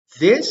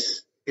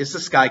This is the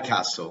Sky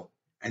Castle,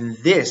 and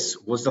this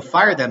was the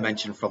fire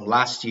dimension from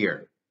last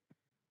year.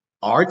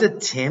 Are the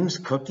Tims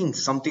cooking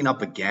something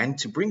up again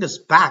to bring us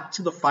back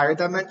to the fire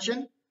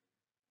dimension?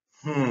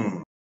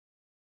 Hey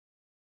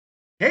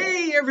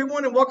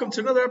everyone, and welcome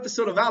to another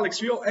episode of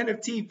Alex Real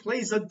NFT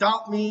Plays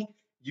Adopt Me.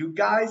 You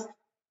guys,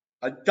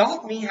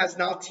 Adopt Me has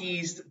now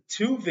teased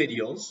two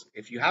videos.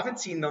 If you haven't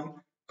seen them,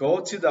 go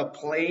to the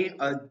Play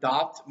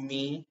Adopt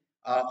Me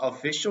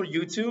official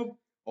YouTube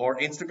or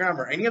Instagram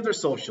or any other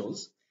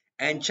socials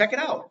and check it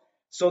out.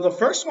 So the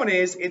first one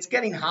is It's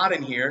Getting Hot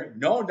in Here.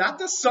 No, not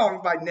the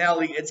song by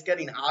Nelly, It's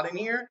Getting Hot in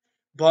Here,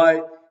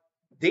 but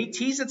they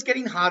teased It's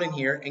Getting Hot in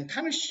Here and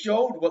kind of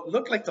showed what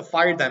looked like the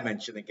fire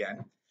dimension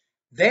again.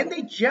 Then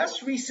they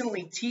just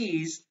recently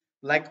teased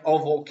like a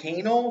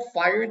volcano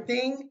fire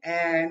thing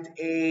and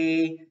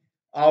a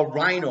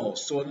rhino.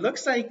 So it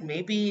looks like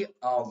maybe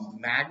a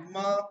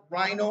magma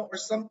rhino or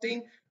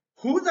something.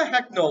 Who the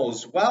heck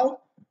knows?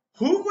 Well,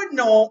 who would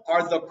know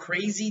are the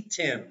crazy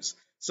Tims.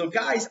 So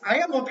guys, I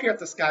am up here at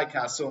the Sky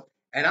Castle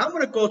and I'm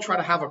going to go try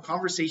to have a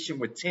conversation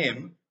with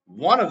Tim,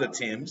 one of the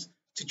Tims,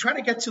 to try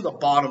to get to the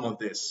bottom of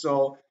this.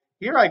 So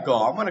here I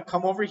go. I'm going to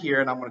come over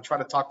here and I'm going to try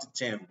to talk to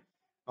Tim.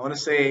 I'm going to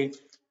say,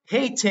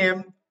 hey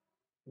Tim,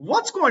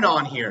 what's going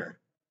on here?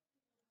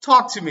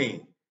 Talk to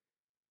me.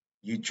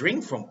 You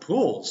drink from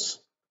pools.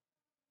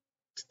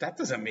 That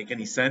doesn't make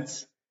any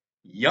sense.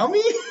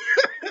 Yummy?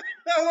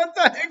 What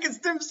the heck is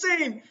Tim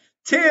saying?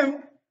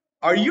 Tim,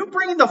 are you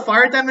bringing the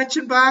fire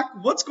dimension back?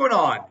 What's going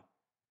on?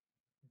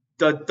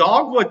 The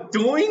dog what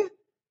doing?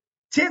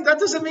 Tim, that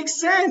doesn't make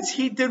sense.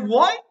 He did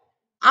what?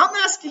 I'm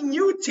asking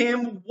you,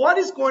 Tim, what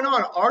is going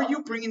on? Are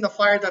you bringing the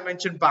fire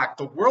dimension back?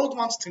 The world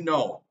wants to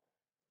know.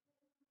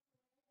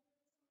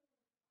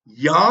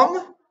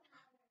 Yum?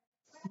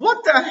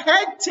 What the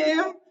heck,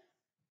 Tim?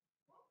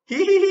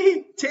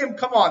 Tim,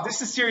 come on.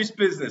 This is serious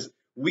business.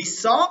 We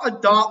saw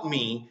Adopt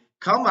Me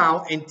come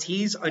out and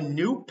tease a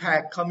new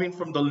pet coming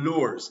from the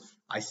lures.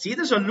 I see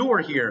there's a lure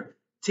here.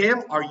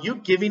 Tim, are you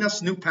giving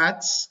us new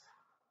pets?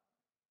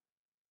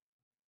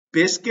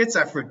 Biscuits,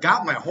 I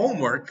forgot my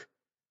homework.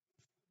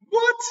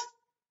 What?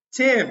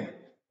 Tim,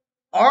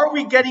 are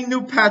we getting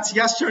new pets?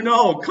 Yes or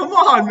no? Come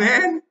on,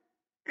 man.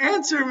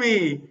 Answer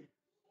me.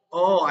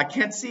 Oh, I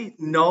can't see.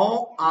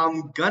 No,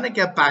 I'm gonna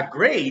get bad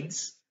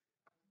grades.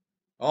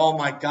 Oh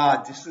my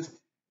God, this is,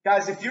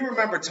 guys, if you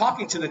remember,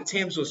 talking to the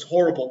Tims was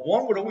horrible.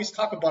 One would always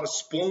talk about a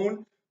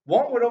spoon.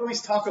 One would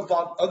always talk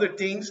about other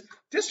things.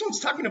 This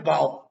one's talking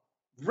about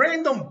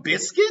random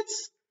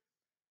biscuits.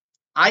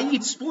 I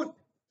eat spoon.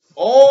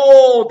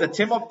 Oh, the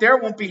Tim up there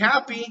won't be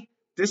happy.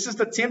 This is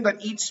the Tim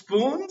that eats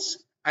spoons,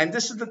 and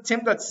this is the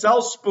Tim that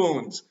sells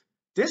spoons.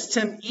 This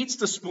Tim eats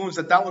the spoons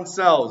that one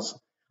sells.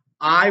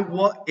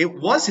 It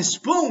was his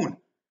spoon.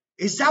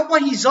 Is that why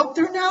he's up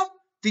there now?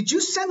 Did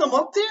you send him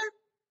up there?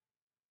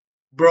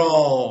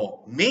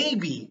 Bro,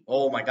 maybe.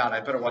 Oh my God,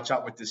 I better watch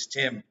out with this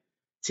Tim.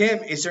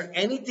 Tim, is there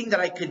anything that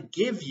I could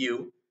give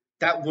you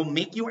that will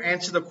make you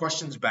answer the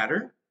questions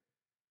better?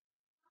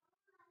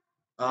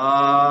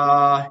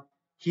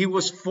 He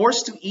was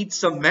forced to eat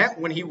cement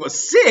when he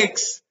was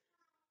 6.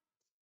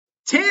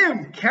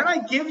 Tim, can I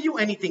give you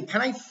anything?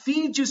 Can I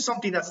feed you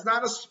something that's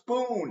not a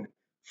spoon,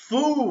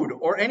 food,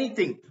 or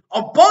anything?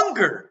 A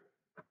bunger.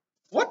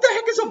 What the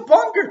heck is a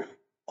bunger?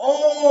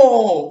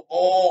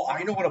 Oh,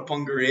 I know what a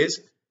bunger is.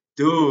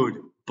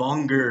 Dude,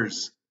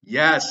 bungers.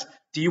 Yes.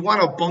 Do you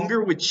want a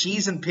bunger with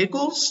cheese and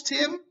pickles,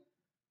 Tim?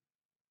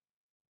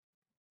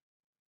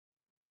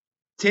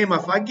 Tim,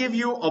 if I give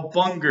you a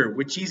bunger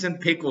with cheese and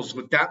pickles,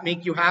 would that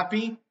make you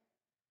happy?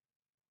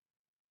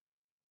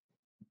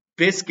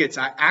 Biscuits.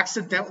 I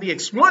accidentally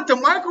exploded the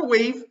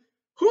microwave.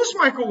 Whose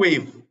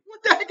microwave?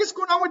 What the heck is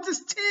going on with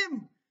this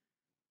Tim?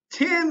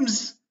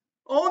 Tims.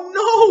 Oh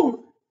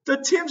no.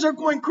 The Tims are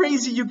going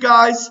crazy, you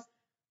guys.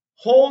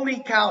 Holy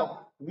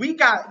cow. We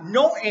got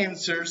no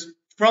answers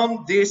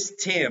from this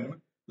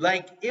Tim.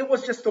 Like, it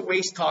was just a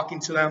waste talking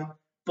to them.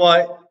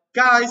 But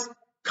guys,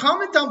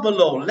 comment down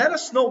below. Let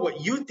us know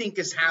what you think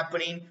is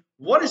happening.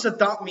 What is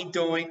Adopt Me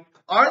doing?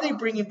 Are they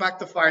bringing back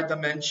the fire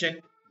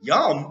dimension?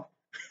 Yum.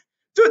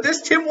 Dude,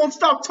 this Tim won't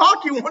stop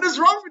talking. What is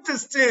wrong with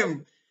this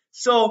Tim?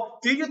 So,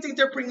 do you think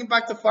they're bringing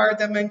back the fire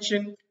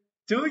dimension?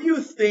 Do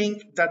you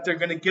think that they're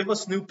going to give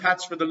us new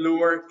pets for the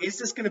lure? Is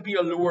this going to be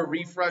a lure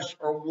refresh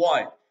or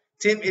what?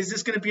 Tim, is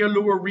this going to be a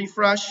lure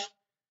refresh?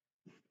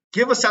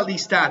 Give us at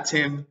least that,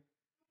 Tim.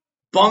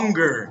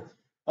 Bunger.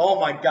 Oh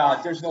my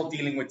God, there's no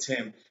dealing with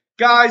Tim.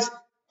 Guys,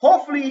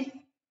 hopefully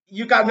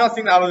you got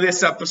nothing out of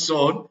this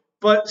episode,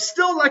 but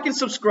still like and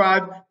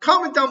subscribe.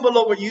 Comment down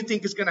below what you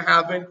think is going to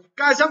happen.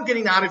 Guys, I'm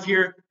getting out of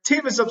here.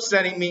 Tim is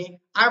upsetting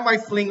me. I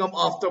might fling him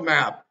off the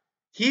map.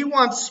 He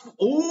wants,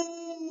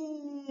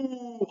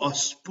 ooh, a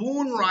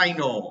spoon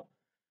rhino.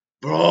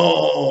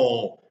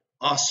 Bro,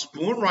 a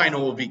spoon rhino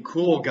will be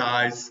cool,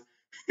 guys.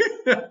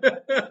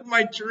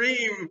 My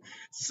dream.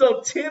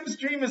 So Tim's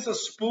dream is a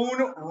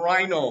spoon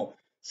rhino.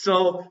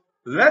 So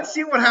let's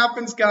see what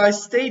happens,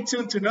 guys. Stay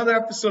tuned to another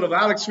episode of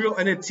Alex Real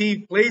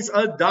NFT Plays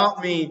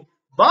Adopt Me.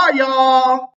 Bye, y'all.